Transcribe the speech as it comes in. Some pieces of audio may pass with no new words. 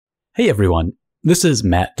Hey everyone, this is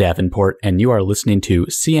Matt Davenport, and you are listening to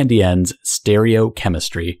C&EN's Stereo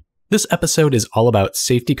Chemistry. This episode is all about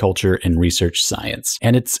safety culture and research science,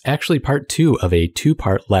 and it's actually part 2 of a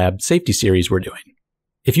 2-part lab safety series we're doing.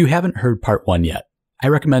 If you haven't heard part 1 yet, I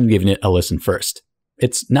recommend giving it a listen first.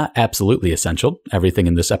 It's not absolutely essential. Everything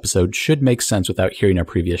in this episode should make sense without hearing our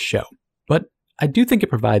previous show. But I do think it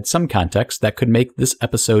provides some context that could make this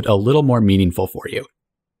episode a little more meaningful for you.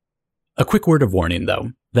 A quick word of warning, though.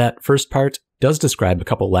 That first part does describe a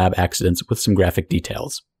couple lab accidents with some graphic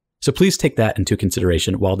details. So please take that into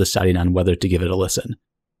consideration while deciding on whether to give it a listen.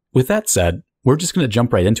 With that said, we're just going to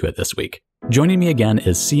jump right into it this week. Joining me again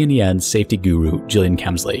is C&EN's safety guru, Jyllian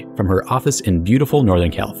Kemsley, from her office in beautiful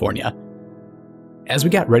Northern California. As we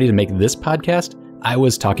got ready to make this podcast, I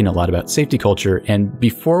was talking a lot about safety culture, and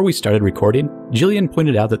before we started recording, Jyllian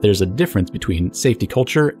pointed out that there's a difference between safety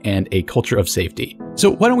culture and a culture of safety.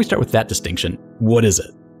 So why don't we start with that distinction? What is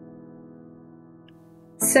it?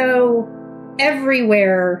 So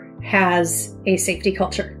everywhere has a safety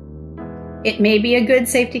culture. It may be a good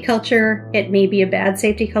safety culture, it may be a bad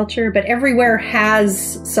safety culture, but everywhere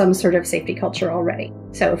has some sort of safety culture already.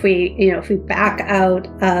 So if we back out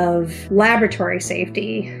of laboratory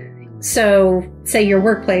safety, so say your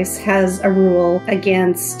workplace has a rule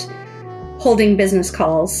against holding business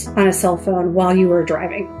calls on a cell phone while you are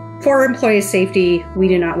driving. For employee safety, we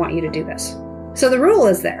do not want you to do this. So the rule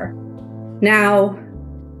is there. Now,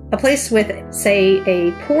 a place with, say,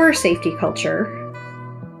 a poor safety culture,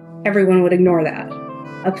 everyone would ignore that.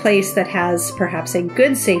 A place that has perhaps a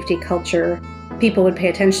good safety culture, people would pay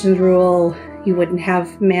attention to the rule. You wouldn't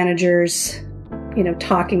have managers,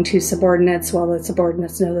 talking to subordinates while the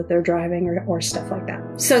subordinates know that they're driving or stuff like that.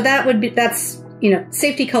 So that's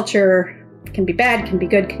safety culture can be bad, can be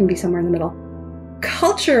good, can be somewhere in the middle.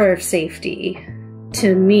 Culture of safety,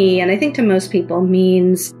 to me, and I think to most people,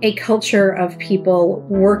 means a culture of people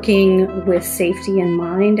working with safety in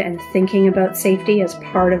mind and thinking about safety as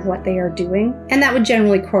part of what they are doing. And that would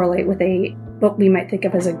generally correlate with what we might think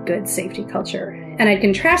of as a good safety culture. And I'd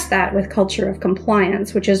contrast that with culture of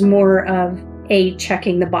compliance, which is more of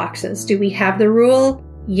checking the boxes. Do we have the rule?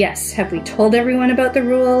 Yes. Have we told everyone about the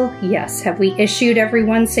rule? Yes. Have we issued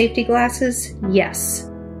everyone safety glasses? Yes.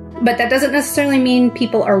 But that doesn't necessarily mean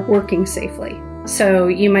people are working safely. So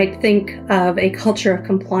you might think of a culture of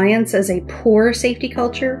compliance as a poor safety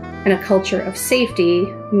culture, and a culture of safety,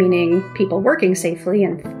 meaning people working safely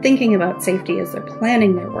and thinking about safety as they're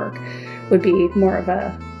planning their work, would be more of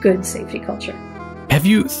a good safety culture. Have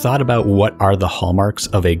you thought about what are the hallmarks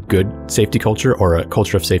of a good safety culture or a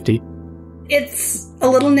culture of safety? It's a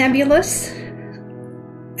little nebulous.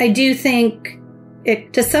 I do think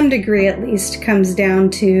it, to some degree at least, comes down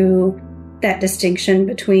to that distinction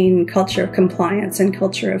between culture of compliance and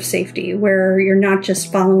culture of safety, where you're not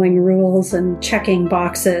just following rules and checking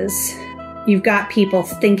boxes. You've got people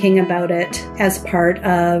thinking about it as part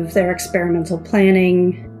of their experimental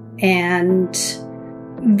planning and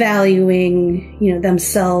valuing,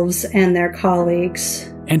 themselves and their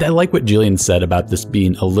colleagues. And I like what Jyllian said about this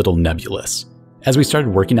being a little nebulous. As we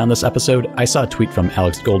started working on this episode, I saw a tweet from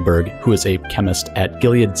Alex Goldberg, who is a chemist at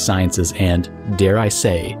Gilead Sciences and, dare I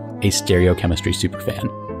say, a stereochemistry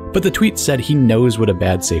superfan. But the tweet said he knows what a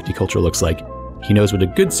bad safety culture looks like, he knows what a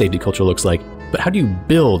good safety culture looks like, but how do you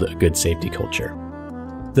build a good safety culture?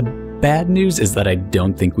 The bad news is that I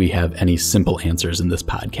don't think we have any simple answers in this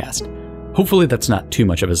podcast. Hopefully that's not too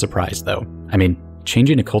much of a surprise, though. I mean,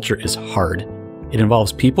 changing a culture is hard. It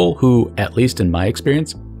involves people who, at least in my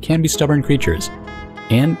experience, can be stubborn creatures.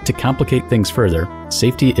 And to complicate things further,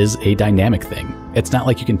 safety is a dynamic thing. It's not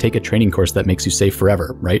like you can take a training course that makes you safe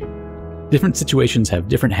forever, right? Different situations have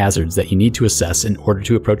different hazards that you need to assess in order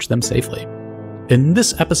to approach them safely. In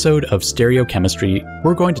this episode of Stereo Chemistry,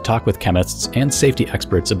 we're going to talk with chemists and safety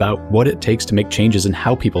experts about what it takes to make changes in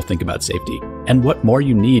how people think about safety, and what more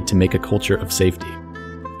you need to make a culture of safety.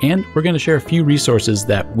 And we're going to share a few resources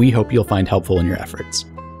that we hope you'll find helpful in your efforts.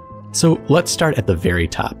 So let's start at the very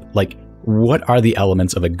top. What are the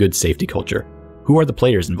elements of a good safety culture? Who are the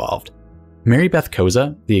players involved? Mary Beth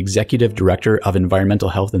Koza, the Executive Director of Environmental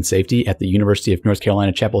Health and Safety at the University of North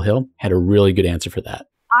Carolina, Chapel Hill, had a really good answer for that.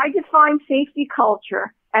 I define safety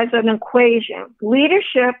culture as an equation: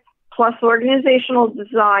 leadership plus organizational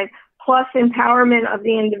design plus empowerment of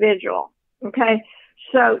the individual. Okay?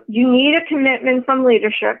 So you need a commitment from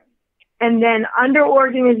leadership. And then under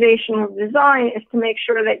organizational design is to make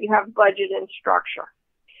sure that you have budget and structure.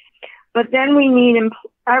 But then we need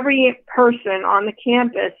every person on the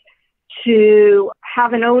campus to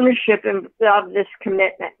have an ownership of this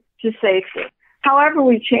commitment to safety. However,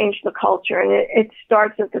 we change the culture, and it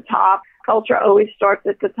starts at the top. Culture always starts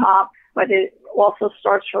at the top, but it also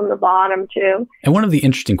starts from the bottom too. And one of the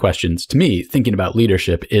interesting questions to me, thinking about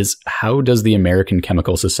leadership, is how does the American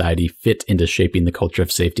Chemical Society fit into shaping the culture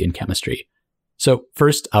of safety in chemistry? So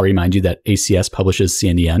first, I'll remind you that ACS publishes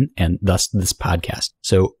C&EN and thus this podcast.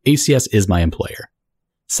 So ACS is my employer.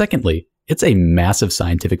 Secondly, it's a massive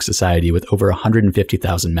scientific society with over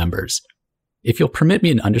 150,000 members. If you'll permit me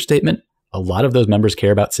an understatement, a lot of those members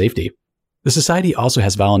care about safety. The society also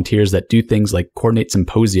has volunteers that do things like coordinate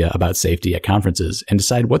symposia about safety at conferences and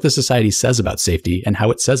decide what the society says about safety and how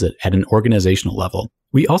it says it at an organizational level.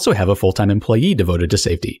 We also have a full-time employee devoted to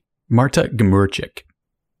safety, Marta Gmurczyk.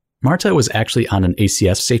 Marta was actually on an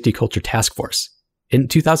ACS safety culture task force. In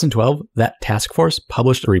 2012, that task force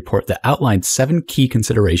published a report that outlined 7 key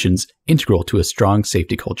considerations integral to a strong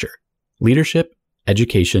safety culture: leadership,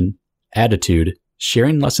 education, attitude,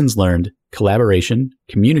 sharing lessons learned, collaboration,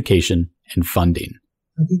 communication, and funding.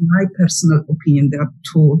 But in my personal opinion, there are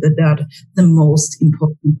 2 that are the most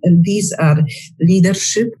important, and these are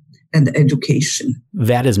leadership and education.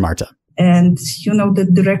 That is Marta. And, the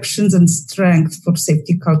directions and strength for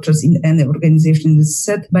safety cultures in any organization is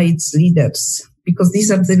set by its leaders, because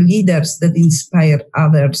these are the leaders that inspire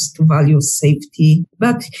others to value safety.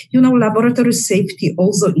 But, laboratory safety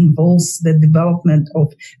also involves the development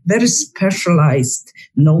of very specialized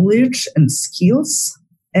knowledge and skills.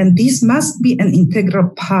 And this must be an integral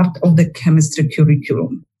part of the chemistry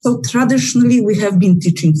curriculum. So traditionally, we have been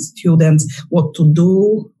teaching students what to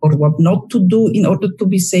do or what not to do in order to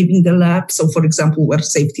be safe in the lab. So, for example, wear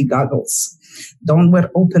safety goggles, don't wear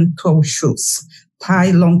open-toe shoes, tie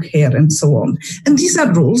long hair, and so on. And these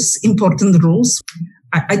are rules, important rules.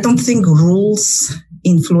 I don't think rules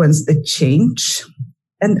influence the change.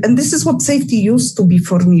 And this is what safety used to be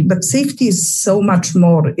for me. But safety is so much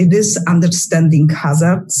more. It is understanding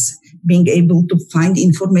hazards, being able to find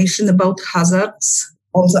information about hazards,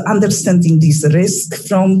 also understanding these risks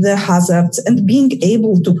from the hazards, and being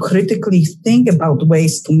able to critically think about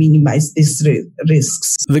ways to minimize these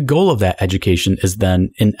risks. The goal of that education is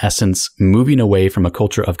then, in essence, moving away from a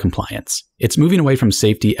culture of compliance. It's moving away from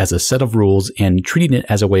safety as a set of rules and treating it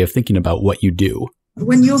as a way of thinking about what you do.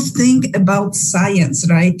 When you think about science,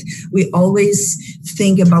 right, we always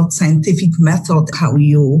think about scientific method, how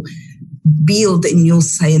you build a new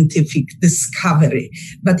scientific discovery.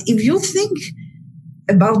 But if you think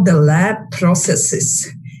about the lab processes,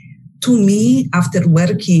 to me, after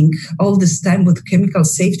working all this time with chemical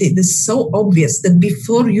safety, it is so obvious that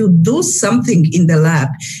before you do something in the lab,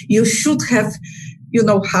 you should have,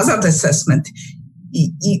 hazard assessment.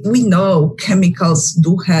 We know chemicals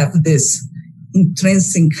do have this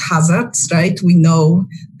intrinsic hazards, right? We know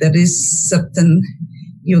there is certain,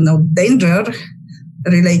 danger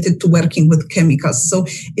related to working with chemicals. So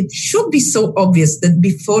it should be so obvious that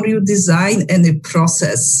before you design any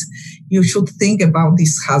process, you should think about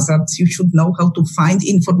these hazards. You should know how to find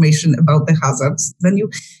information about the hazards. Then you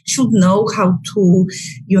should know how to,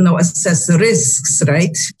 assess risks,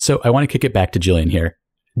 right? So I want to kick it back to Jyllian here.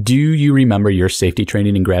 Do you remember your safety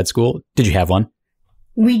training in grad school? Did you have one?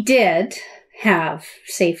 We did have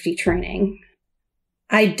safety training.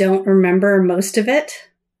 I don't remember most of it.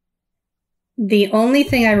 The only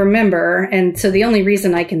thing I remember, and so the only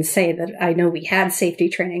reason I can say that I know we had safety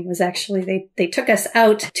training was actually they took us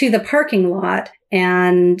out to the parking lot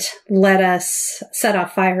and let us set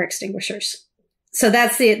off fire extinguishers. So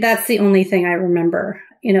that's the only thing I remember.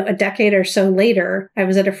 A decade or so later, I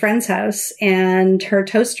was at a friend's house and her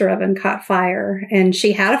toaster oven caught fire and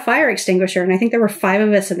she had a fire extinguisher. And I think there were 5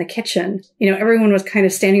 of us in the kitchen. Everyone was kind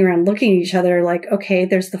of standing around looking at each other like, okay,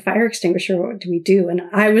 there's the fire extinguisher. What do we do? And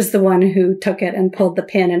I was the one who took it and pulled the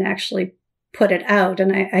pin and actually put it out.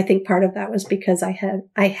 And I think part of that was because I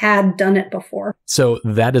had done it before. So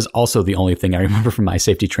that is also the only thing I remember from my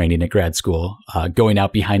safety training at grad school, going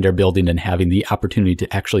out behind our building and having the opportunity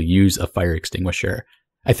to actually use a fire extinguisher.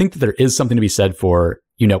 I think that there is something to be said for,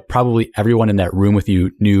 probably everyone in that room with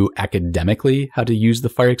you knew academically how to use the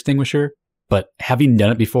fire extinguisher, but having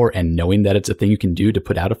done it before and knowing that it's a thing you can do to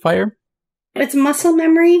put out a fire. It's muscle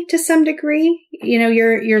memory to some degree.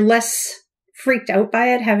 You're less freaked out by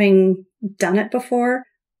it having done it before.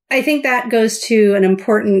 I think that goes to an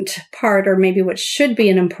important part, or maybe what should be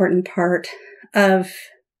an important part of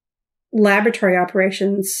laboratory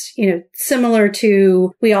operations, similar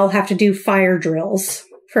to we all have to do fire drills,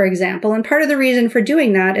 for example. And part of the reason for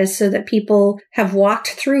doing that is so that people have walked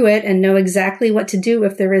through it and know exactly what to do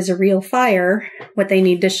if there is a real fire, what they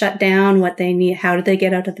need to shut down, what they need, how do they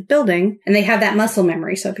get out of the building. And they have that muscle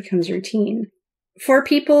memory, so it becomes routine. For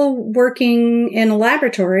people working in a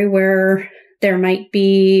laboratory where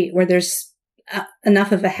there's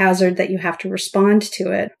enough of a hazard that you have to respond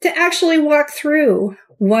to it, to actually walk through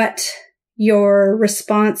what your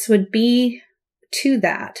response would be to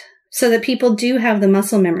that so that people do have the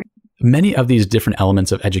muscle memory. Many of these different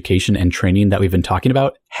elements of education and training that we've been talking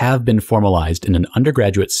about have been formalized in an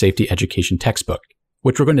undergraduate safety education textbook,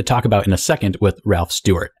 which we're going to talk about in a second with Ralph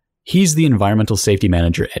Stewart. He's the environmental safety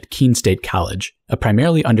manager at Keene State College, a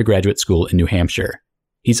primarily undergraduate school in New Hampshire.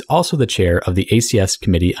 He's also the chair of the ACS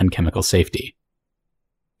Committee on Chemical Safety.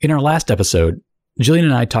 In our last episode, Jyllian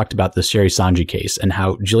and I talked about the Sherry Sanji case and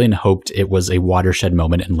how Jyllian hoped it was a watershed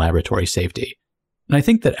moment in laboratory safety. And I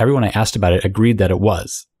think that everyone I asked about it agreed that it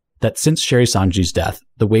was. That since Sherry Sanji's death,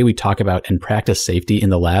 the way we talk about and practice safety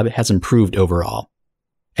in the lab has improved overall.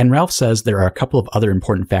 And Ralph says there are a couple of other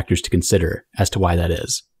important factors to consider as to why that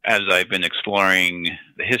is. As I've been exploring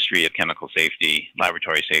the history of chemical safety,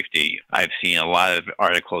 laboratory safety, I've seen a lot of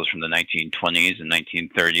articles from the 1920s and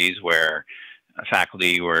 1930s where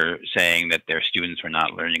faculty were saying that their students were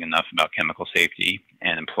not learning enough about chemical safety,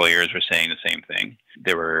 and employers were saying the same thing.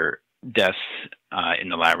 There were deaths in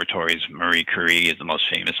the laboratories. Marie Curie is the most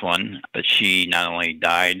famous one, but she not only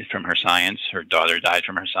died from her science, her daughter died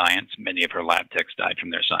from her science, many of her lab techs died from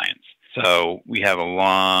their science. So we have a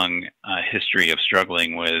long history of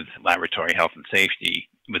struggling with laboratory health and safety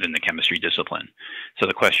within the chemistry discipline. So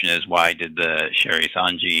the question is, why did the Sherry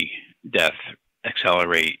Sanji death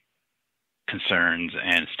accelerate concerns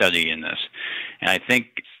and study in this? And I think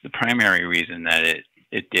the primary reason that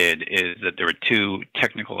it did is that there were two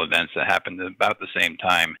technical events that happened about the same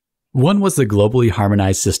time. One was the globally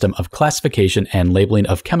harmonized system of classification and labeling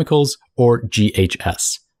of chemicals, or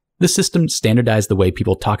GHS. This system standardized the way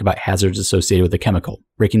people talk about hazards associated with a chemical,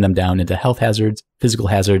 breaking them down into health hazards, physical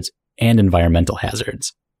hazards, and environmental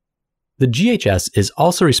hazards. The GHS is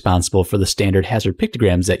also responsible for the standard hazard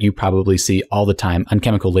pictograms that you probably see all the time on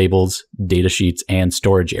chemical labels, data sheets, and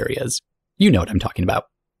storage areas. You know what I'm talking about.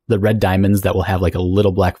 The red diamonds that will have like a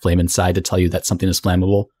little black flame inside to tell you that something is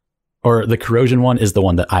flammable. Or the corrosion one is the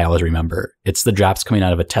one that I always remember. It's the drops coming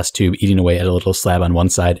out of a test tube eating away at a little slab on one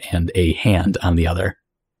side and a hand on the other.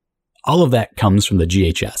 All of that comes from the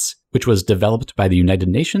GHS, which was developed by the United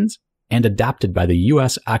Nations and adopted by the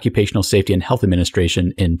U.S. Occupational Safety and Health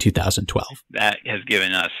Administration in 2012. That has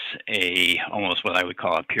given us almost what I would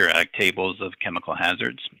call periodic tables of chemical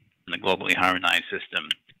hazards. The globally harmonized system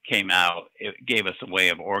came out. It gave us a way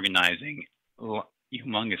of organizing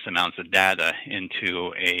humongous amounts of data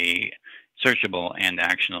into a searchable and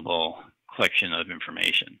actionable collection of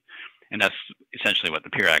information. And that's essentially what the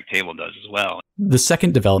periodic table does as well. The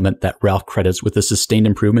second development that Ralph credits with the sustained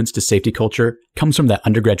improvements to safety culture comes from that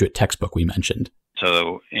undergraduate textbook we mentioned.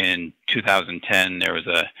 So in 2010, there was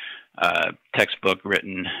a textbook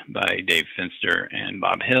written by Dave Finster and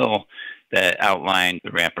Bob Hill that outlined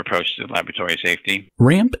the RAMP approach to laboratory safety.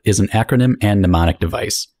 RAMP is an acronym and mnemonic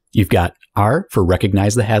device. You've got R for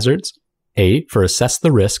recognize the hazards, A for assess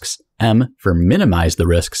the risks, M for minimize the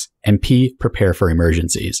risks, and P, prepare for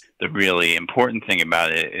emergencies. The really important thing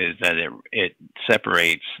about it is that it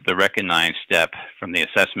separates the recognize step from the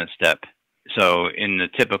assessment step. So in the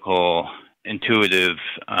typical intuitive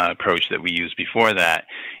approach that we used before that,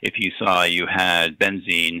 if you saw you had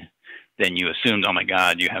benzene, then you assumed, oh my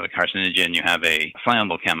God, you have a carcinogen, you have a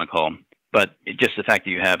flammable chemical. But just the fact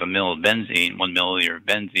that you have a mil of benzene, 1 milliliter of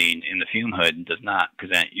benzene in the fume hood does not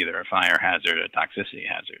present either a fire hazard or a toxicity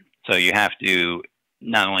hazard. So you have to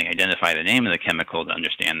not only identify the name of the chemical to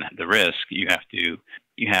understand the risk, you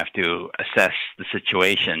have to assess the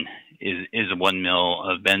situation. Is 1 mil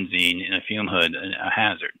of benzene in a fume hood a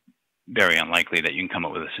hazard? Very unlikely that you can come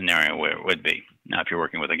up with a scenario where it would be. Now, if you're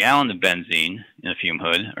working with a gallon of benzene in a fume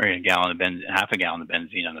hood, or half a gallon of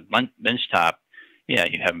benzene on the bench top, yeah,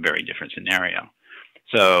 you have a very different scenario.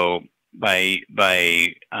 So by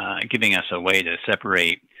giving us a way to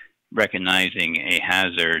separate recognizing a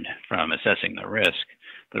hazard from assessing the risk,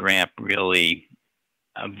 the RAMP really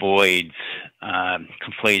avoids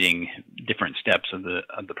conflating different steps of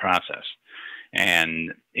the process.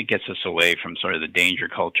 And it gets us away from sort of the danger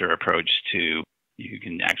culture approach to you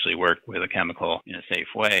can actually work with a chemical in a safe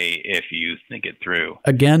way if you think it through.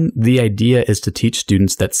 Again, the idea is to teach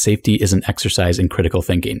students that safety is an exercise in critical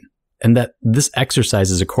thinking, and that this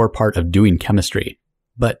exercise is a core part of doing chemistry.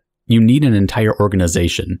 But you need an entire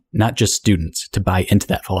organization, not just students, to buy into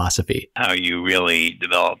that philosophy. How you really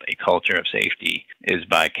develop a culture of safety is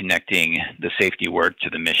by connecting the safety work to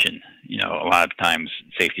the mission. You know, a lot of times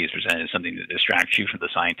safety is presented as something that distracts you from the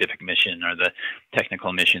scientific mission or the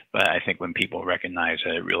technical mission. But I think when people recognize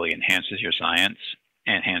that it really enhances your science,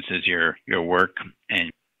 enhances your work,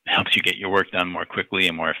 and helps you get your work done more quickly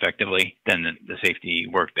and more effectively, then the safety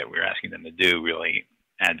work that we're asking them to do really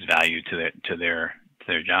adds value to their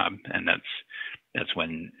job, and that's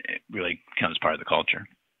when it really becomes part of the culture.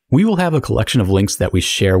 We will have a collection of links that we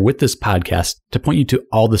share with this podcast to point you to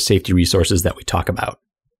all the safety resources that we talk about.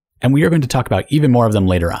 And we are going to talk about even more of them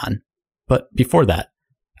later on. But before that,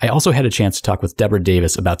 I also had a chance to talk with Deborah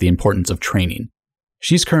Davis about the importance of training.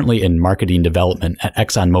 She's currently in marketing development at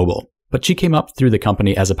ExxonMobil, but she came up through the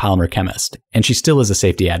company as a polymer chemist, and she still is a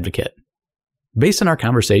safety advocate. Based on our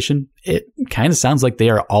conversation, it kind of sounds like they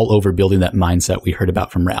are all over building that mindset we heard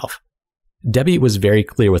about from Ralph. Debbie was very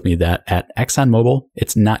clear with me that at ExxonMobil,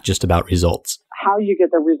 it's not just about results. How you get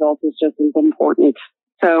the results is just as important.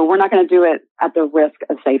 So we're not going to do it at the risk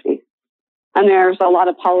of safety. And there's a lot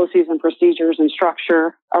of policies and procedures and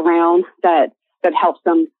structure around that helps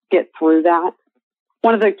them get through that.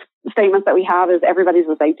 One of the statements that we have is everybody's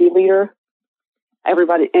a safety leader.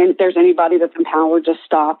 Everybody, and if there's anybody that's empowered to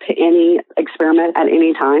stop any experiment at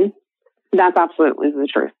any time, that's absolutely the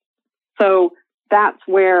truth. So that's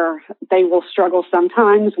where they will struggle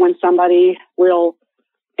sometimes when somebody will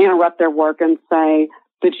interrupt their work and say,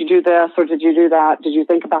 did you do this or did you do that? Did you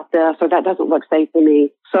think about this? Or that doesn't look safe to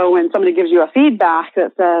me. So when somebody gives you a feedback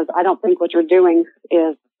that says, I don't think what you're doing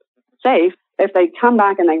is safe, if they come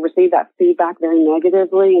back and they receive that feedback very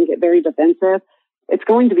negatively and get very defensive, it's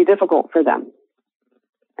going to be difficult for them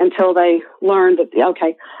until they learn that,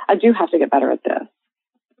 okay, I do have to get better at this.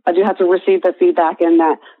 I do have to receive the feedback in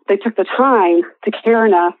that they took the time to care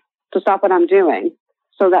enough to stop what I'm doing.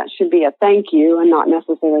 So that should be a thank you and not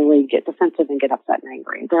necessarily get defensive and get upset and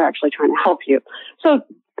angry. They're actually trying to help you. So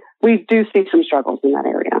we do see some struggles in that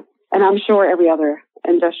area. And I'm sure every other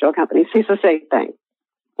industrial company sees the same thing.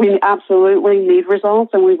 We absolutely need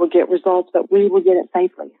results, and we will get results, but we will get it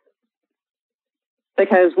safely.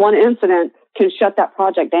 Because one incident can shut that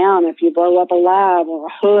project down if you blow up a lab or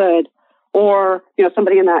a hood, or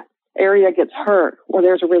somebody in that area gets hurt, or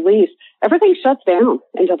there's a release. Everything shuts down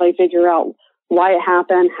until they figure out why it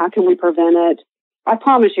happened, how can we prevent it. I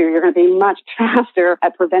promise you're going to be much faster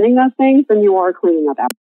at preventing those things than you are cleaning up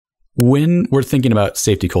after. When we're thinking about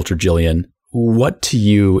safety culture, Jillian, what to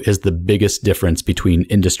you is the biggest difference between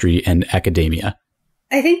industry and academia?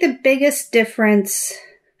 I think the biggest difference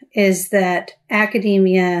is that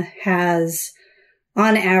academia has,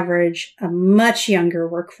 on average, a much younger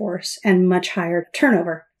workforce and much higher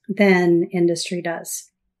turnover than industry does.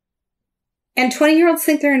 And 20-year-olds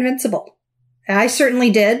think they're invincible. I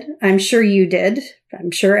certainly did. I'm sure you did.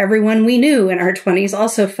 I'm sure everyone we knew in our 20s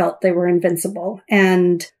also felt they were invincible.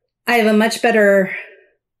 And I have a much better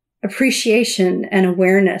appreciation and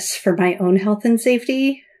awareness for my own health and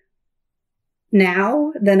safety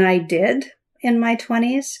now than I did in my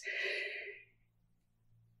 20s.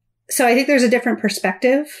 So I think there's a different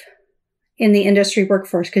perspective in the industry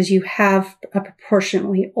workforce because you have a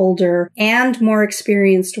proportionately older and more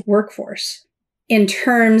experienced workforce in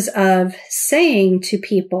terms of saying to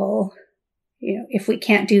people, if we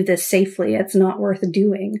can't do this safely, it's not worth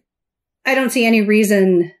doing. I don't see any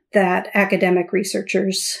reason that academic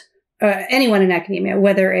researchers, anyone in academia,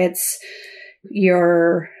 whether it's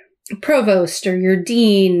your provost or your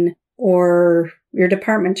dean or your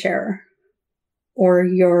department chair or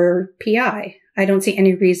your PI, I don't see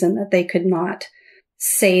any reason that they could not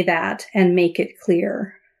say that and make it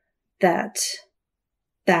clear that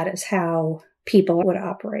that is how people would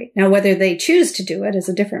operate. Now, whether they choose to do it is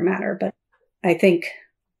a different matter, but I think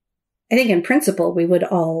in principle, we would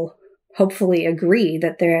all hopefully agree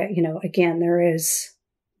that there is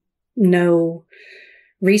no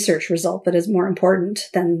research result that is more important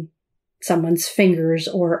than someone's fingers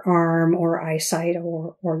or arm or eyesight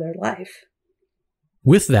or their life.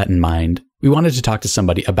 With that in mind, we wanted to talk to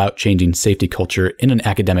somebody about changing safety culture in an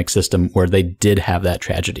academic system where they did have that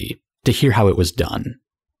tragedy, to hear how it was done.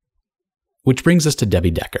 Which brings us to Debbie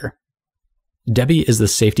Decker. Debbie is the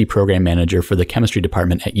safety program manager for the chemistry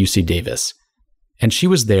department at UC Davis, and she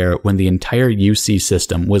was there when the entire UC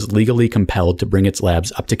system was legally compelled to bring its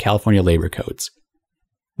labs up to California labor codes.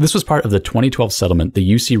 This was part of the 2012 settlement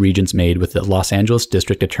the UC Regents made with the Los Angeles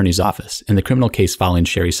District Attorney's Office in the criminal case following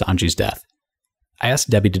Sherry Sanji's death. I asked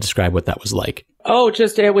Debbie to describe what that was like.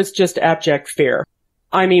 It was just abject fear.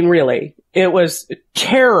 I mean, really, it was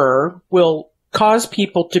terror will cause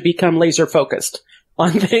people to become laser focused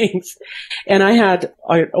on things. And I had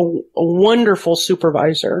a wonderful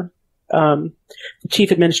supervisor,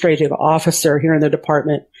 chief administrative officer here in the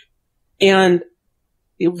department, and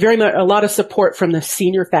very much a lot of support from the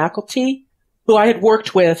senior faculty who I had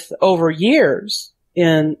worked with over years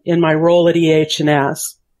in my role at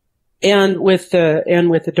EH&S. and with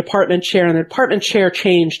the department chair, and the department chair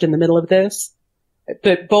changed in the middle of this,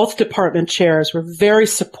 but both department chairs were very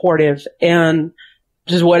supportive, and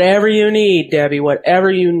just whatever you need, Debbie,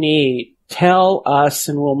 whatever you need, tell us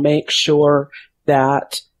and we'll make sure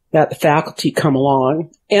that the faculty come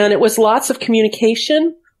along. And it was lots of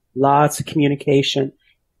communication.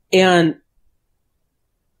 And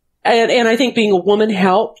I think being a woman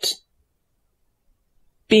helped.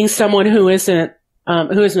 Being someone who isn't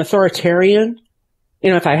authoritarian,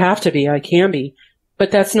 if I have to be, I can be, but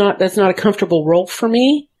that's not a comfortable role for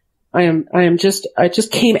me. I just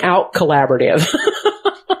came out collaborative.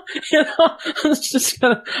 It's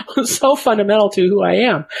so fundamental to who I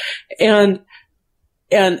am. And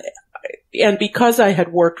because I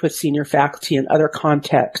had worked with senior faculty in other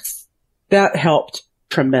contexts, that helped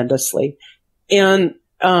tremendously. And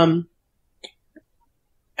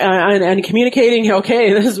communicating,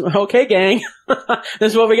 okay, gang,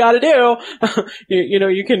 this is what we got to do.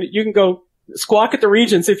 You can go squawk at the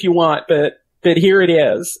regents if you want, but here it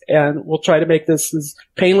is. And we'll try to make this as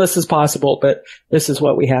painless as possible, but this is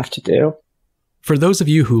what we have to do. For those of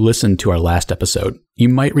you who listened to our last episode, you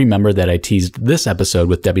might remember that I teased this episode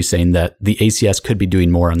with Debbie saying that the ACS could be doing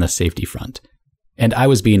more on the safety front. And I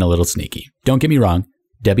was being a little sneaky. Don't get me wrong.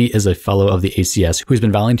 Debbie is a fellow of the ACS who's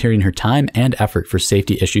been volunteering her time and effort for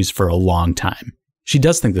safety issues for a long time. She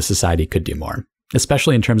does think the society could do more,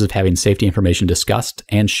 especially in terms of having safety information discussed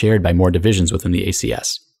and shared by more divisions within the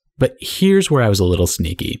ACS. But here's where I was a little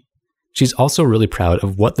sneaky. She's also really proud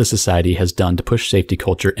of what the society has done to push safety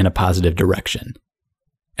culture in a positive direction.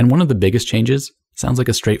 And one of the biggest changes sounds like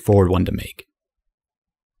a straightforward one to make.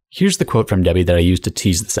 Here's the quote from Debbie that I used to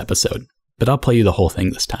tease this episode, but I'll play you the whole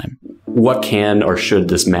thing this time. What can or should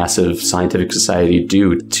this massive scientific society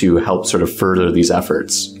do to help sort of further these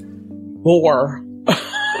efforts? More.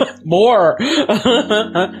 More.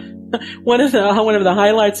 One of the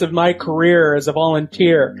highlights of my career as a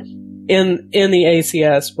volunteer in the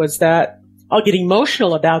ACS was that I'll get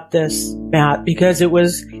emotional about this, Matt, because it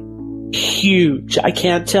was huge. I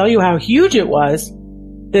can't tell you how huge it was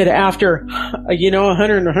that after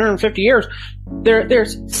 100 150 years,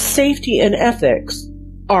 there's safety and ethics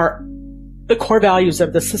are the core values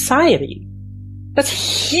of the society. That's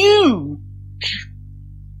huge.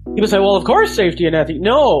 People say, well, of course, safety and ethics.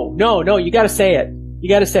 No, you got to say it.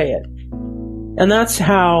 And that's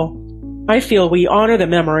how I feel we honor the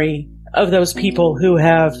memory of those people who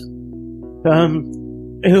have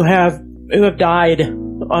died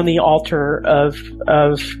on the altar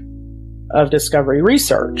of discovery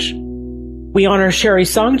research. We honor Sherry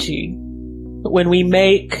Songji when we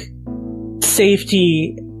make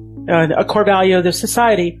safety a core value of the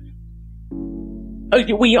society.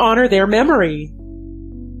 We honor their memory.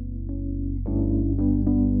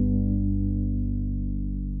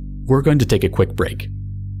 We're going to take a quick break.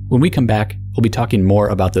 When we come back, we'll be talking more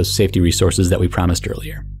about those safety resources that we promised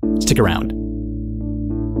earlier. Stick around.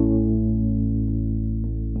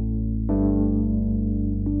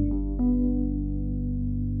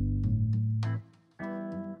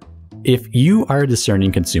 If you are a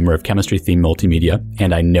discerning consumer of chemistry-themed multimedia,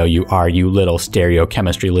 and I know you are, you little stereo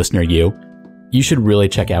chemistry listener you should really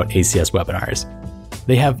check out ACS webinars.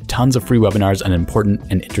 They have tons of free webinars on important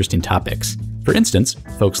and interesting topics. For instance,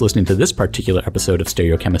 folks listening to this particular episode of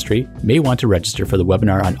Stereo Chemistry may want to register for the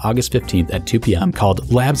webinar on August 15th at 2 p.m.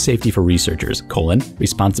 called Lab Safety for Researchers,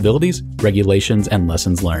 Responsibilities, Regulations, and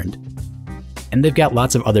Lessons Learned. And they've got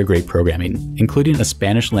lots of other great programming, including a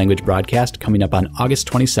Spanish language broadcast coming up on August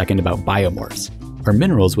 22nd about biomorphs, or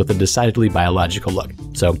minerals with a decidedly biological look.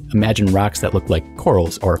 So imagine rocks that look like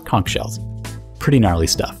corals or conch shells. Pretty gnarly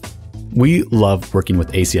stuff. We love working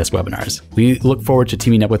with ACS webinars. We look forward to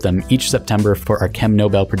teaming up with them each September for our Chem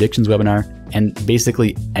Nobel Predictions webinar, and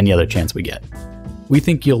basically any other chance we get. We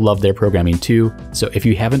think you'll love their programming too, so if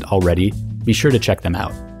you haven't already, be sure to check them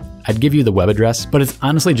out. I'd give you the web address, but it's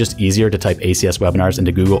honestly just easier to type ACS webinars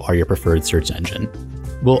into Google or your preferred search engine.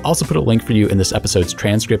 We'll also put a link for you in this episode's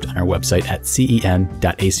transcript on our website at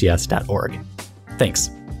cen.acs.org.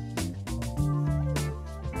 Thanks.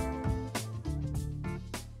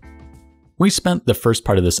 We spent the first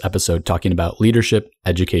part of this episode talking about leadership,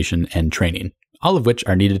 education, and training, all of which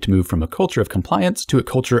are needed to move from a culture of compliance to a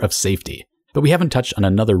culture of safety. But we haven't touched on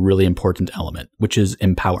another really important element, which is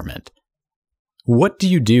empowerment. What do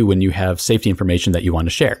you do when you have safety information that you want to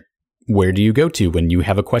share? Where do you go to when you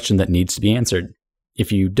have a question that needs to be answered?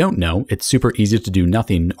 If you don't know, it's super easy to do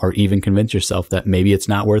nothing or even convince yourself that maybe it's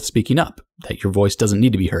not worth speaking up, that your voice doesn't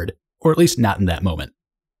need to be heard, or at least not in that moment.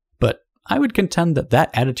 But I would contend that that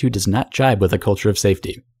attitude does not jibe with a culture of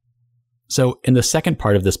safety. So in the second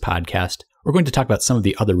part of this podcast, We're going to talk about some of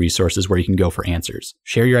the other resources where you can go for answers,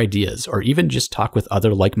 share your ideas, or even just talk with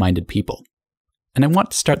other like-minded people. And I want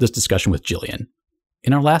to start this discussion with Jyllian.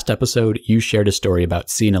 In our last episode, you shared a story about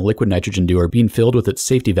seeing a liquid nitrogen dewar being filled with its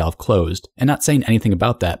safety valve closed and not saying anything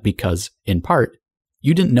about that because, in part,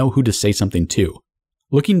 you didn't know who to say something to.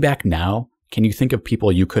 Looking back now, can you think of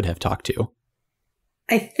people you could have talked to?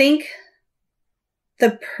 I think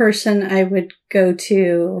the person I would go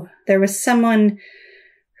to, there was someone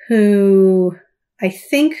who I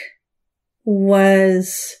think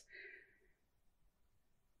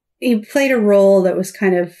he played a role that was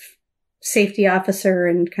kind of safety officer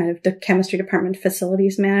and kind of the chemistry department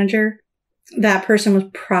facilities manager. That person was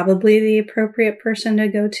probably the appropriate person to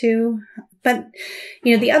go to. But,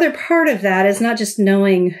 the other part of that is not just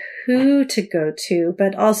knowing who to go to,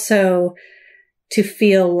 but also to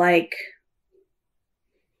feel like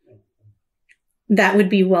that would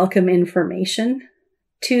be welcome information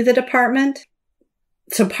to the department.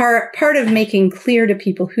 So part of making clear to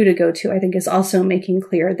people who to go to, I think, is also making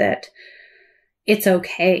clear that it's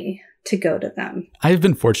okay to go to them. I've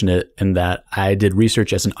been fortunate in that I did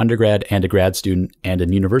research as an undergrad and a grad student and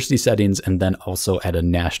in university settings and then also at a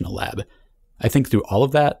national lab. I think through all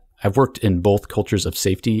of that, I've worked in both cultures of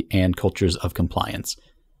safety and cultures of compliance.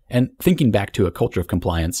 And thinking back to a culture of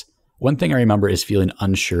compliance, one thing I remember is feeling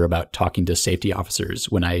unsure about talking to safety officers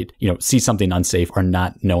when I, see something unsafe or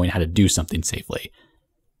not knowing how to do something safely.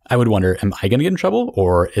 I would wonder, am I going to get in trouble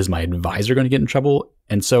or is my advisor going to get in trouble?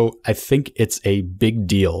 And so I think it's a big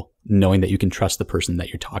deal knowing that you can trust the person that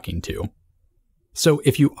you're talking to. So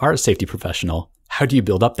if you are a safety professional, how do you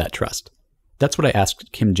build up that trust? That's what I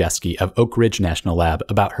asked Kim Jeske of Oak Ridge National Lab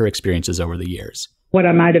about her experiences over the years. What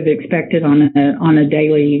I might have expected on a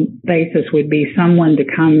daily basis would be someone to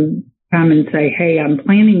come and say, hey, I'm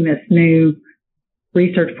planning this new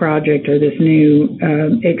research project or this new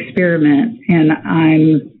experiment, and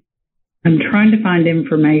I'm trying to find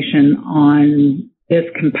information on this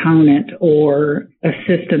component or a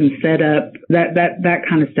system setup, that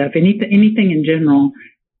kind of stuff, anything in general,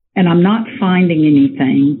 and I'm not finding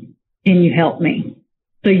anything. Can you help me?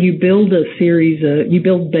 So you build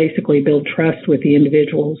basically build trust with the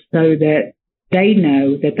individuals so that they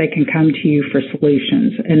know that they can come to you for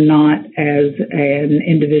solutions and not as an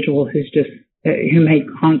individual who may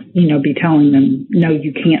be telling them, no,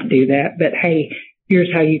 you can't do that, but hey,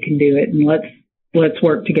 here's how you can do it, and let's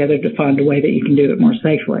work together to find a way that you can do it more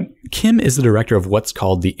safely. Kim is the director of what's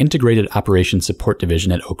called the Integrated Operations Support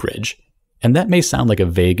Division at Oak Ridge. And that may sound like a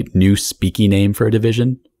vague new speaky name for a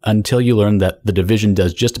division until you learn that the division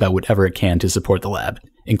does just about whatever it can to support the lab,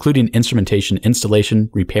 including instrumentation installation,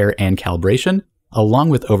 repair, and calibration, along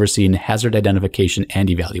with overseeing hazard identification and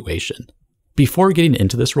evaluation. Before getting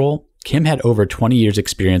into this role, Kim had over 20 years'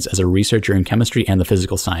 experience as a researcher in chemistry and the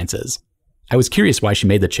physical sciences. I was curious why she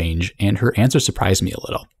made the change, and her answer surprised me a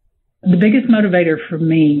little. The biggest motivator for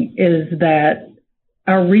me is that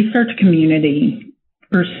our research community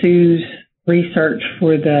pursues research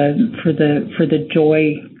for the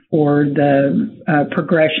joy or the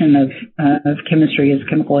progression of chemistry as a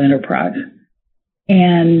chemical enterprise.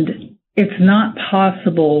 And it's not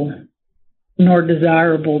possible nor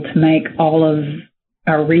desirable to make all of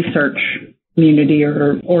our research community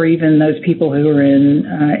or even those people who are in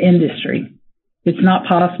industry. It's not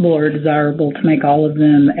possible or desirable to make all of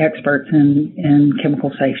them experts in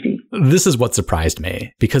chemical safety. This is what surprised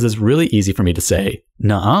me, because it's really easy for me to say,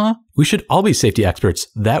 nuh-uh, we should all be safety experts.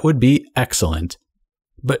 That would be excellent.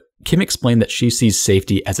 But Kim explained that she sees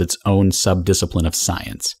safety as its own subdiscipline of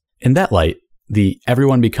science. In that light, the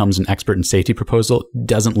everyone becomes an expert in safety proposal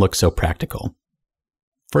doesn't look so practical.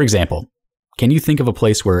 For example, can you think of a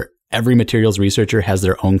place where every materials researcher has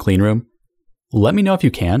their own clean room? Let me know if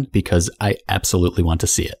you can, because I absolutely want to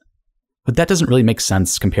see it. But that doesn't really make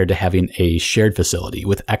sense compared to having a shared facility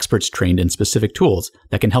with experts trained in specific tools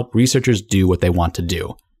that can help researchers do what they want to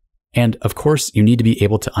do. And of course, you need to be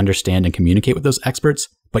able to understand and communicate with those experts,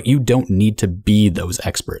 but you don't need to be those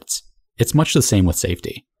experts. It's much the same with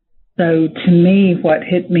safety. So to me, what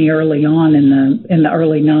hit me early on in the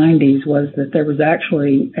early 90s was that there was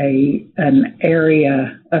actually an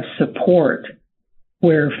area of support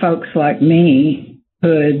where folks like me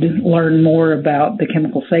could learn more about the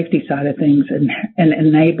chemical safety side of things and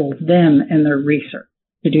enable them in their research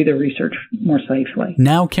to do their research more safely.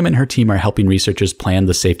 Now, Kim and her team are helping researchers plan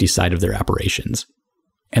the safety side of their operations.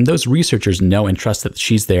 And those researchers know and trust that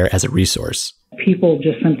she's there as a resource. People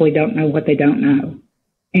just simply don't know what they don't know.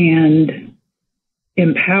 And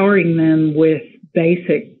empowering them with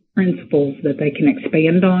basic principles that they can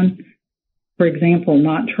expand on. For example,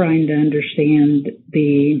 not trying to understand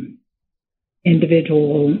the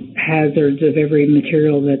individual hazards of every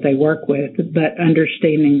material that they work with, but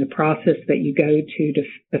understanding the process that you go to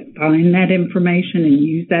find that information and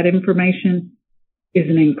use that information is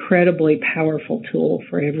an incredibly powerful tool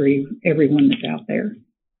for everyone that's out there.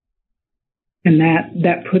 And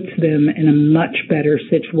that puts them in a much better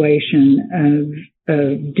situation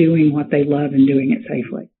of doing what they love and doing it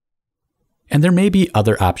safely. And there may be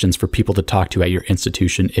other options for people to talk to at your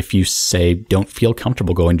institution if you, say, don't feel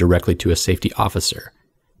comfortable going directly to a safety officer.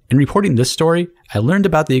 In reporting this story, I learned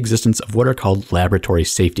about the existence of what are called laboratory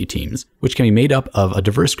safety teams, which can be made up of a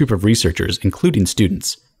diverse group of researchers, including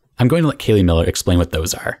students. I'm going to let Kaylee Miller explain what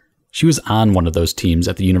those are. She was on one of those teams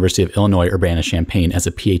at the University of Illinois Urbana-Champaign as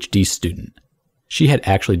a PhD student. She had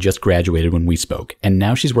actually just graduated when we spoke, and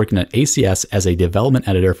now she's working at ACS as a development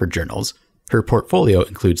editor for journals. Her portfolio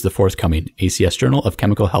includes the forthcoming ACS Journal of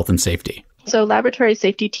Chemical Health and Safety. So laboratory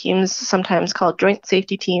safety teams, sometimes called joint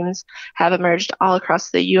safety teams, have emerged all across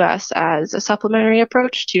the U.S. as a supplementary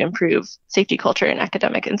approach to improve safety culture in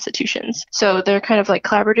academic institutions. So they're kind of like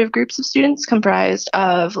collaborative groups of students comprised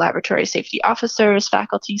of laboratory safety officers,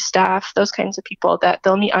 faculty, staff, those kinds of people that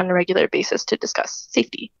they'll meet on a regular basis to discuss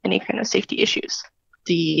safety, any kind of safety issues.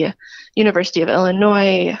 The University of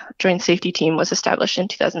Illinois Joint Safety Team was established in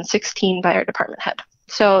 2016 by our department head.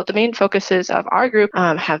 So the main focuses of our group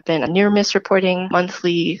have been near-miss reporting,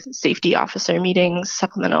 monthly safety officer meetings,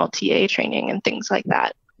 supplemental TA training, and things like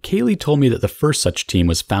that. Kaylee told me that the first such team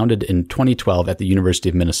was founded in 2012 at the University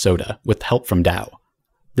of Minnesota with help from Dow.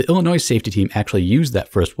 The Illinois safety team actually used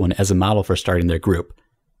that first one as a model for starting their group.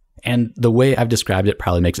 And the way I've described it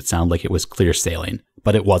probably makes it sound like it was clear sailing,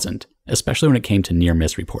 but it wasn't, especially when it came to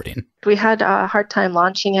near-miss reporting. We had a hard time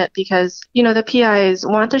launching it because, the PIs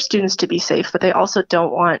want their students to be safe, but they also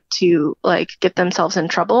don't want to, get themselves in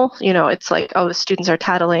trouble. It's like, the students are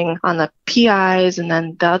tattling on the PIs, and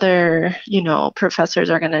then the other,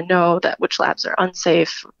 professors are going to know that which labs are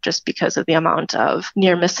unsafe just because of the amount of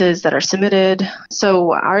near misses that are submitted.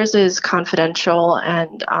 So ours is confidential,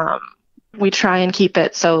 and we try and keep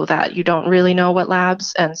it so that you don't really know what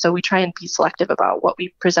labs. And so we try and be selective about what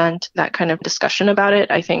we present. That kind of discussion about it,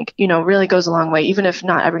 I think, really goes a long way. Even if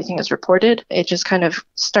not everything is reported, it just kind of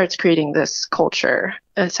starts creating this culture,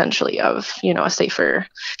 essentially, of, a safer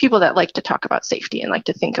people that like to talk about safety and like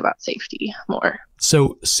to think about safety more.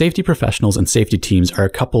 So safety professionals and safety teams are a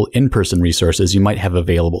couple in-person resources you might have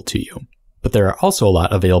available to you. But there are also a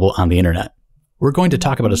lot available on the internet. We're going to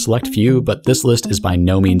talk about a select few, but this list is by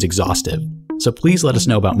no means exhaustive. So please let us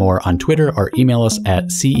know about more on Twitter or email us at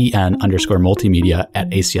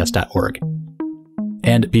CEN_multimedia@acs.org.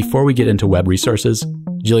 And before we get into web resources,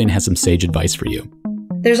 Jillian has some sage advice for you.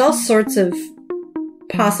 There's all sorts of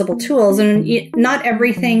possible tools, and not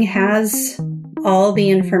everything has all the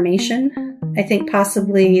information. I think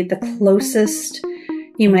possibly the closest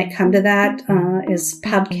you might come to that is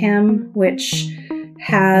PubChem, which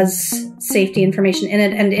has safety information in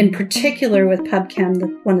it. And in particular with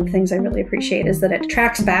PubChem, one of the things I really appreciate is that it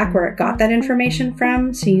tracks back where it got that information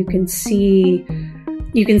from. So you can see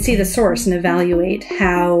the source and evaluate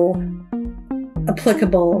how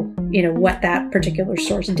applicable, what that particular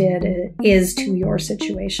source did is to your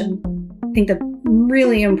situation. I think the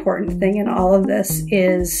really important thing in all of this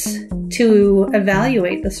is to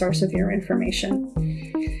evaluate the source of your information.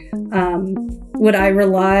 Would I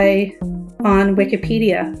rely on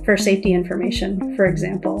Wikipedia for safety information, for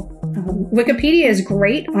example? Wikipedia is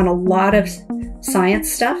great on a lot of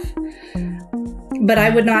science stuff, but I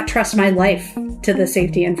would not trust my life to the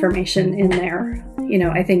safety information in there.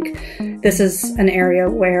 I think this is an area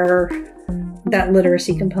where that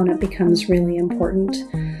literacy component becomes really important.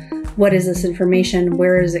 What is this information?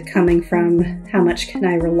 Where is it coming from? How much can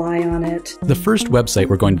I rely on it? The first website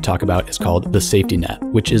we're going to talk about is called The Safety Net,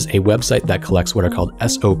 which is a website that collects what are called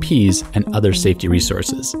SOPs and other safety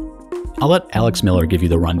resources. I'll let Alex Miller give you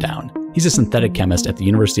the rundown. He's a synthetic chemist at the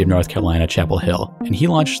University of North Carolina, Chapel Hill, and he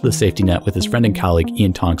launched The Safety Net with his friend and colleague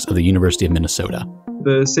Ian Tonks of the University of Minnesota.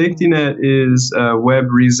 The Safety Net is a web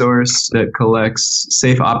resource that collects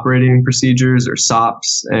safe operating procedures, or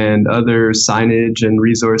SOPs, and other signage and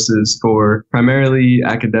resources for primarily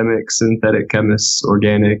academic synthetic chemists,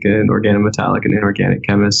 organic and organometallic and inorganic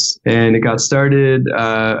chemists. And it got started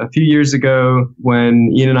a few years ago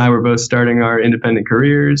when Ian and I were both starting our independent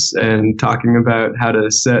careers and talking about how to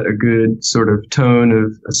set a good sort of tone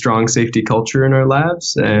of a strong safety culture in our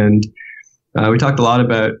labs. And we talked a lot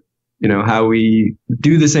about how we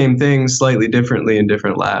do the same things slightly differently in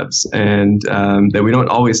different labs, and that we don't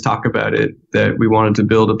always talk about it, that we wanted to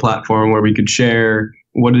build a platform where we could share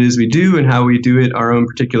what it is we do and how we do it our own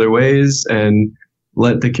particular ways, and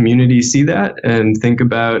let the community see that and think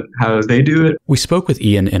about how they do it. We spoke with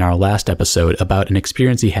Ian in our last episode about an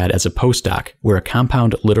experience he had as a postdoc where a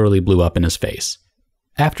compound literally blew up in his face.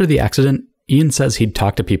 After the accident, Ian says he'd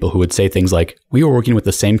talk to people who would say things like, "We were working with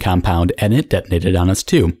the same compound and it detonated on us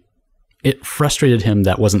too." It frustrated him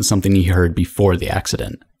that wasn't something he heard before the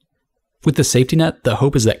accident. With the safety net, the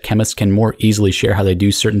hope is that chemists can more easily share how they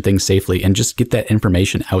do certain things safely and just get that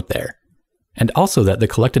information out there. And also that the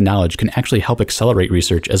collected knowledge can actually help accelerate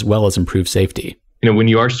research as well as improve safety. When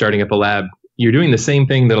you are starting up a lab, you're doing the same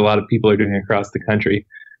thing that a lot of people are doing across the country.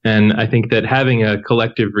 And I think that having a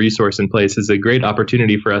collective resource in place is a great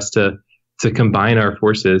opportunity for us to combine our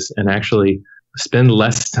forces and actually spend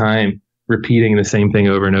less time repeating the same thing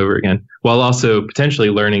over and over again, while also potentially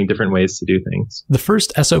learning different ways to do things. The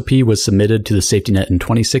first SOP was submitted to the safety net in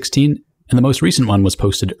 2016, and the most recent one was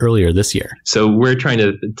posted earlier this year. So we're trying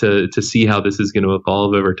to see how this is going to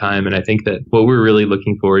evolve over time. And I think that what we're really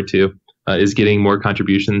looking forward to is getting more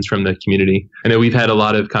contributions from the community. I know we've had a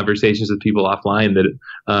lot of conversations with people offline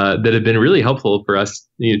that have been really helpful for us,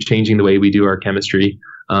 changing the way we do our chemistry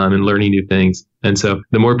and learning new things. And so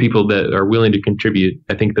the more people that are willing to contribute,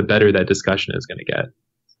 I think the better that discussion is going to get.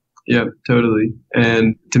 Yep, totally.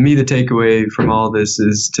 And to me, the takeaway from all this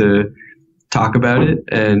is to talk about it.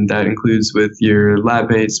 And that includes with your lab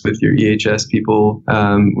mates, with your EHS people,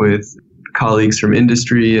 with colleagues from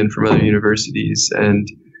industry and from other universities. And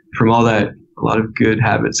from all that, a lot of good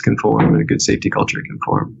habits can form and a good safety culture can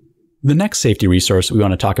form. The next safety resource we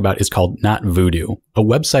want to talk about is called Not Voodoo, a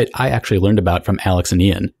website I actually learned about from Alex and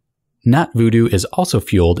Ian. Not Voodoo is also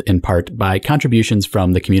fueled in part by contributions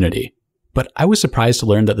from the community. But I was surprised to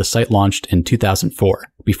learn that the site launched in 2004,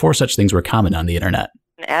 before such things were common on the internet.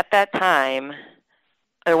 At that time,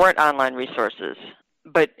 there weren't online resources,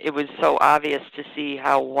 but it was so obvious to see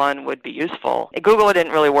how one would be useful. Google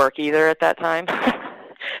didn't really work either at that time.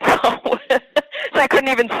 So I couldn't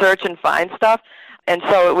even search and find stuff. And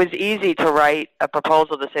so it was easy to write a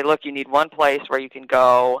proposal to say, look, you need one place where you can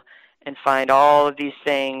go and find all of these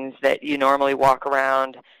things that you normally walk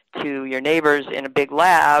around to your neighbors in a big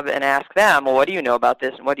lab and ask them, well, what do you know about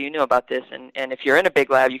this and what do you know about this? And if you're in a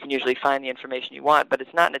big lab, you can usually find the information you want, but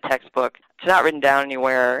it's not in a textbook. It's not written down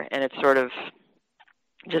anywhere, and it's sort of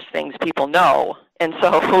just things people know. And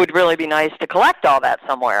so it would really be nice to collect all that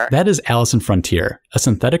somewhere. That is Allison Frontier, a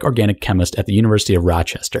synthetic organic chemist at the University of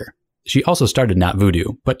Rochester. She also started Not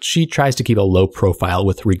Voodoo, but she tries to keep a low profile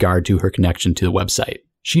with regard to her connection to the website.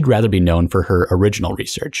 She'd rather be known for her original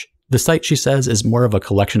research. The site, she says, is more of a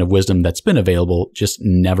collection of wisdom that's been available, just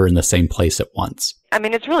never in the same place at once. I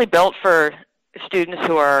mean, it's really built for students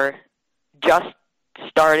who are just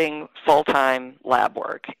starting full-time lab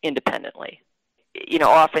work independently.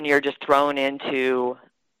 Often you're just thrown into,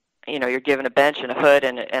 you're given a bench and a hood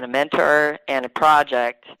and a mentor and a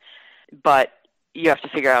project, but you have to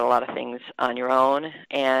figure out a lot of things on your own.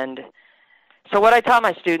 And so what I tell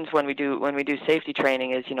my students when we do safety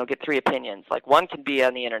training is, get 3 opinions. Like, one can be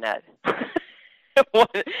on the internet.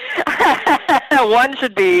 one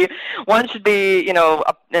should be,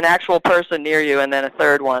 an actual person near you, and then a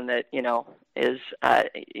third one that, is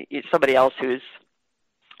somebody else who's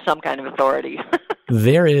some kind of authority.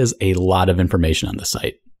 There is a lot of information on the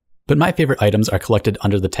site, but my favorite items are collected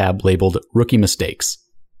under the tab labeled Rookie Mistakes.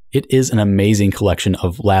 It is an amazing collection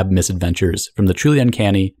of lab misadventures, from the truly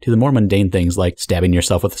uncanny to the more mundane things like stabbing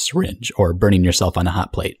yourself with a syringe or burning yourself on a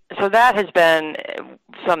hot plate. So that has been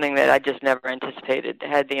something that I just never anticipated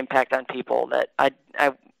had the impact on people that I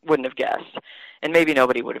wouldn't have guessed. And maybe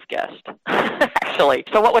nobody would have guessed, actually.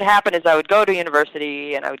 So what would happen is I would go to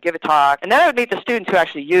university and I would give a talk, and then I would meet the students who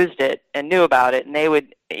actually used it and knew about it, and they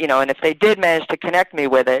would, and if they did manage to connect me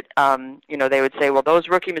with it, they would say, well, those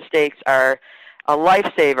rookie mistakes are a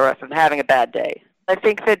lifesaver from having a bad day. I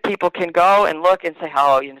think that people can go and look and say,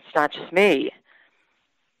 oh, it's not just me.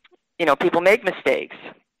 People make mistakes.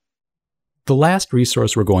 The last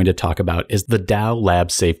resource we're going to talk about is the Dow Lab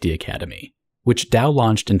Safety Academy, which Dow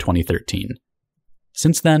launched in 2013.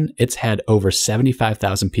 Since then, it's had over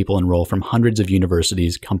 75,000 people enroll from hundreds of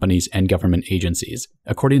universities, companies, and government agencies,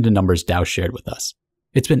 according to numbers Dow shared with us.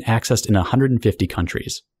 It's been accessed in 150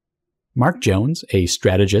 countries. Mark Jones, a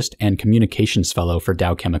strategist and communications fellow for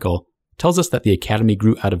Dow Chemical, tells us that the academy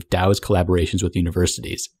grew out of Dow's collaborations with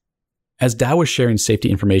universities. As Dow was sharing safety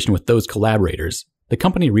information with those collaborators, the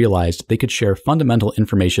company realized they could share fundamental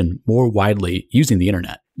information more widely using the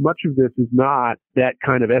internet. Much of this is not that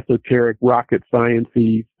kind of esoteric rocket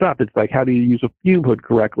science-y stuff. It's like, how do you use a fume hood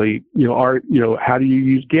correctly? How do you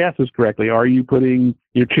use gases correctly? Are you putting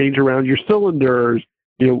change around your cylinders?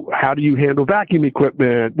 how do you handle vacuum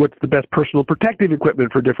equipment? What's the best personal protective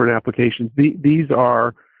equipment for different applications? These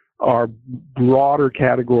are broader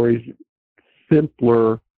categories,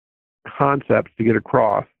 simpler concepts to get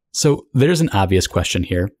across. So there's an obvious question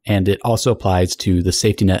here, and it also applies to the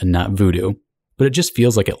safety net and not voodoo, but it just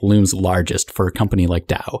feels like it looms largest for a company like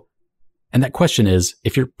Dow. And that question is,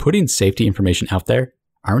 if you're putting safety information out there,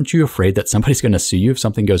 aren't you afraid that somebody's going to sue you if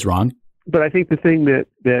something goes wrong? But I think the thing that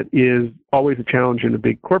is always a challenge in a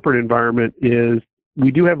big corporate environment is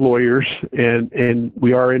we do have lawyers and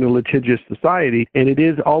we are in a litigious society, and it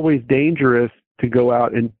is always dangerous to go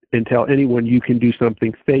out and tell anyone you can do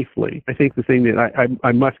something safely. I think the thing that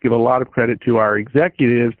I must give a lot of credit to our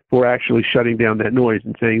executives for actually shutting down that noise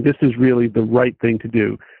and saying this is really the right thing to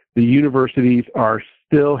do. The universities are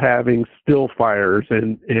still having still fires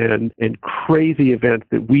and crazy events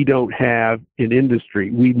that we don't have in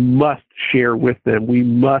industry. We must share with them. We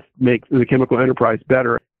must make the chemical enterprise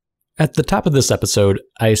better. At the top of this episode,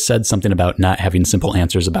 I said something about not having simple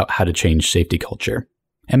answers about how to change safety culture.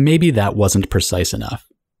 And maybe that wasn't precise enough.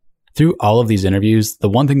 Through all of these interviews, the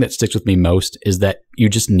one thing that sticks with me most is that you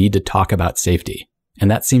just need to talk about safety. And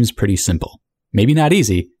that seems pretty simple. Maybe not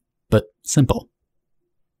easy, but simple.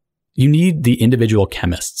 You need the individual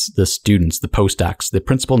chemists, the students, the postdocs, the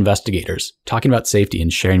principal investigators talking about safety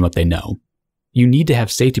and sharing what they know. You need to have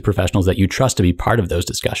safety professionals that you trust to be part of those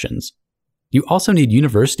discussions. You also need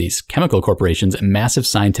universities, chemical corporations, and massive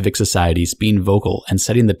scientific societies being vocal and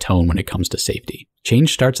setting the tone when it comes to safety.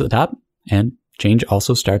 Change starts at the top, and change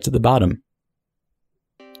also starts at the bottom.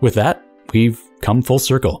 With that, we've come full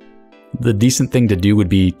circle. The decent thing to do would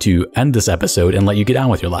be to end this episode and let you get on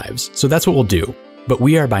with your lives. So that's what we'll do. But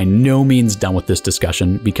we are by no means done with this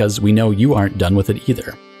discussion because we know you aren't done with it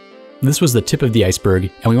either. This was the tip of the iceberg,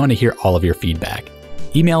 and we want to hear all of your feedback.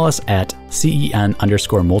 Email us at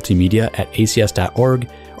cen_multimedia@acs.org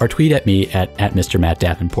or tweet at me at Mr. Matt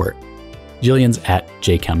Davenport. Jillian's at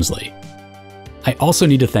J. Kemsley. I also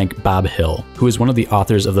need to thank Bob Hill, who is one of the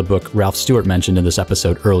authors of the book Ralph Stewart mentioned in this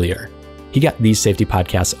episode earlier. He got these safety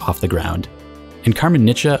podcasts off the ground. And Carmen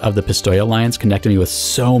Nietzsche of the Pistoia Alliance connected me with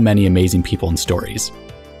so many amazing people and stories.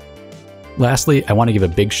 Lastly, I want to give a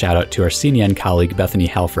big shout out to our C&EN colleague Bethany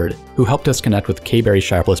Halford, who helped us connect with Kay Barry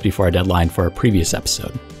Sharpless before our deadline for our previous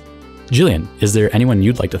episode. Jillian, is there anyone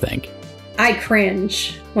you'd like to thank? I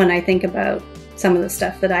cringe when I think about some of the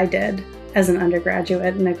stuff that I did as an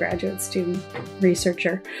undergraduate and a graduate student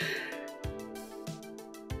researcher.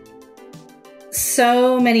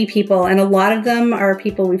 So many people, and a lot of them are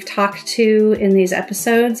people we've talked to in these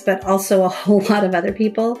episodes, but also a whole lot of other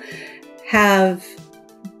people have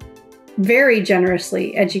very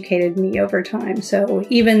generously educated me over time. So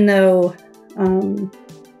even though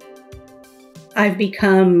I've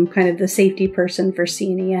become kind of the safety person for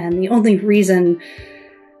C&EN, the only reason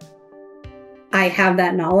I have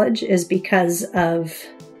that knowledge is because of,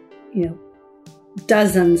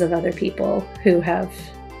 dozens of other people who have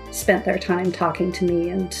spent their time talking to me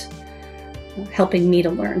and helping me to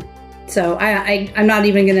learn. So I'm not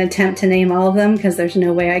even going to attempt to name all of them because there's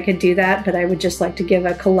no way I could do that, but I would just like to give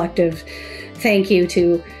a collective thank you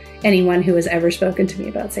to anyone who has ever spoken to me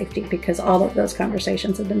about safety, because all of those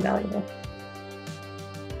conversations have been valuable.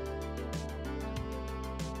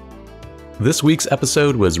 This week's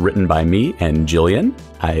episode was written by me and Jillian.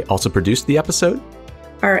 I also produced the episode.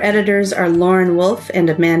 Our editors are Lauren Wolfe and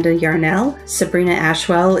Amanda Yarnell. Sabrina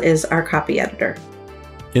Ashwell is our copy editor.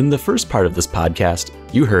 In the first part of this podcast,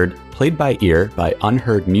 you heard Played by Ear by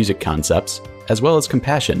Unheard Music Concepts, as well as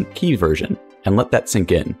Compassion, Key Version, and Let That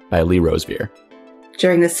Sink In by Lee Rosevere.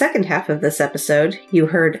 During the second half of this episode, you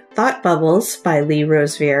heard Thought Bubbles by Lee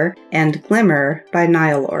Rosevere and Glimmer by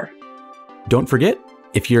Nylor. Don't forget,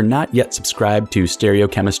 if you're not yet subscribed to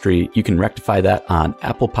Stereochemistry, you can rectify that on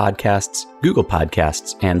Apple Podcasts, Google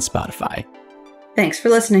Podcasts, and Spotify. Thanks for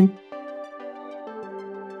listening.